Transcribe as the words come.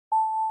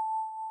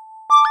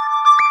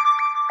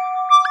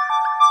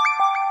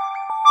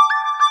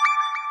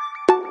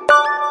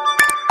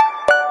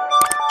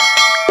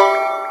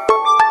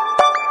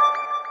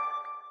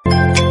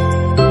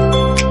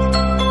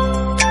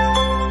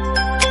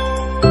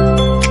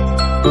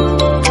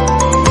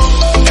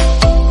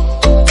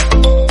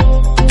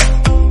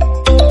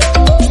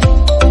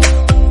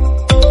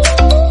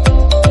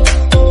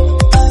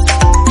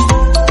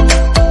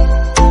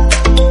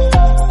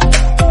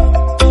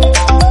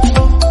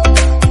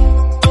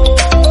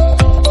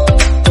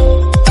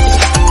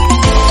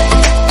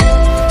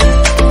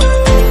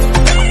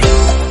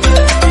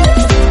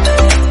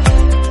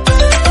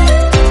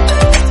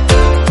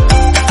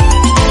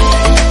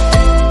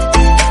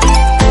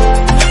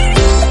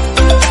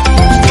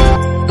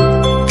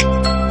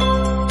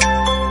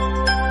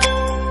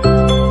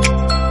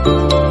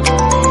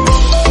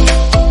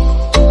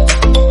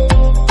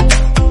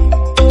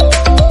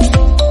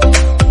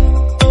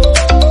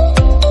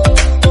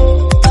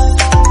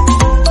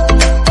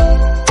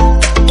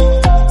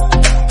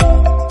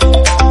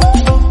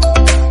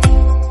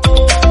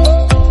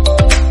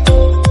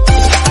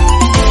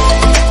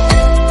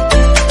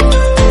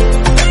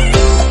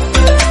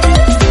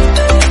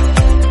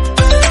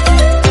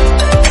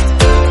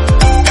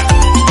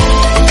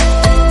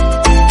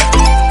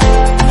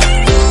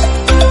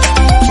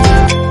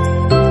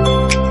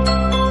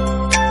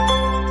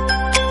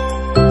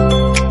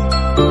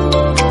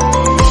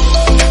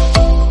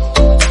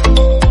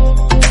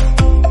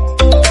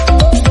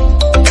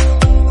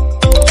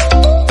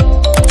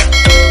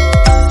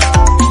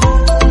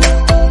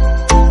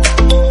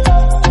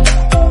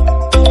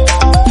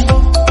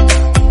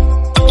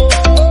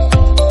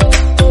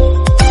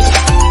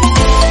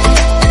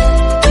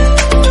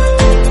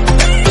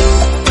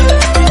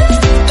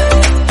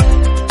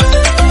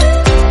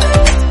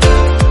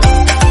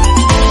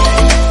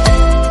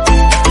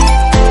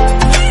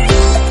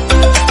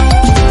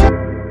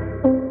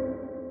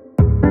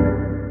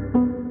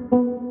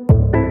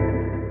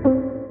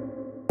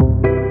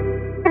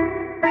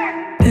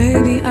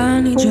Baby,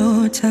 I need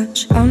your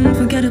touch,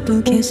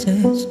 unforgettable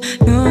kisses.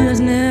 Your love's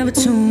never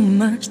too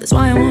much, that's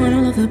why I want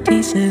all of the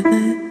pieces.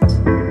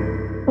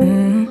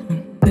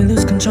 We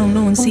lose control,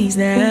 no one sees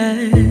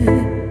that.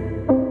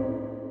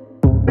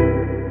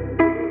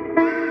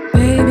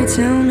 Baby,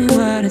 tell me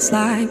what it's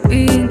like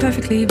being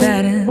perfectly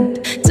bad, and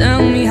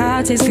tell me how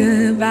it tastes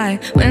goodbye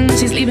when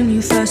she's leaving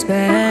you first,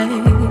 babe.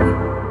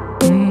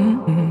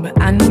 But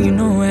I know you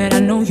know it, I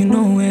know you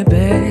know it,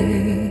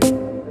 babe.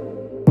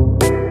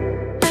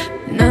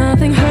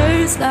 Nothing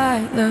hurts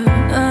like love,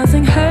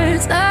 nothing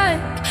hurts like,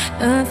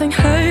 nothing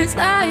hurts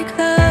like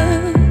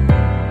love.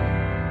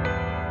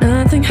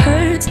 Nothing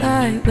hurts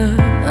like love,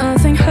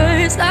 nothing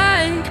hurts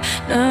like,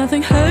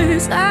 nothing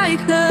hurts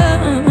like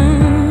love.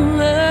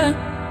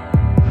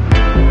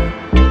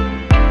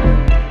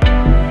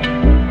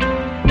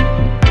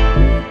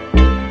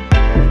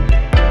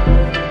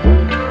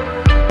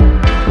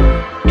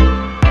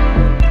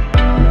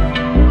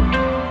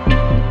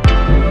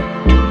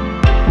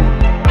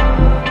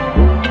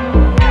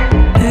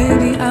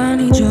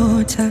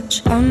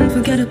 Touch,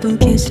 unforgettable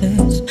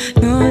kisses.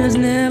 Your love's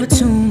never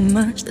too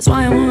much, that's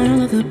why I want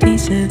all of the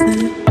pieces.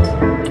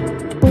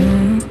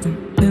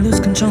 We lose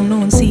control, no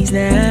one sees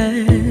that.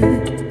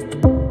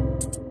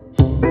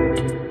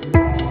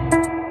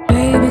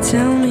 Baby,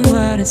 tell me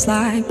what it's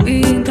like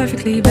being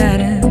perfectly bad,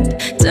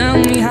 and tell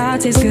me how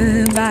it tastes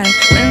goodbye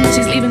when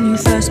she's leaving you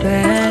first,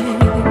 babe.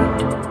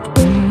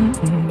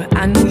 But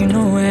I know you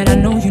know it, I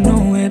know you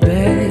know it,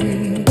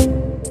 babe.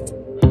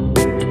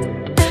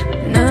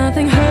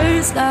 Nothing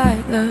hurts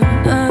like love,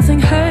 nothing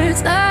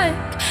hurts like,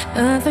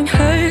 nothing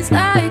hurts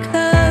like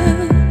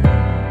love.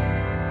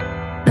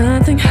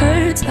 Nothing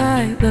hurts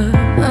like love,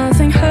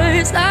 nothing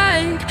hurts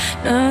like,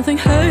 nothing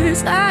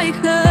hurts like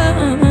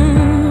love.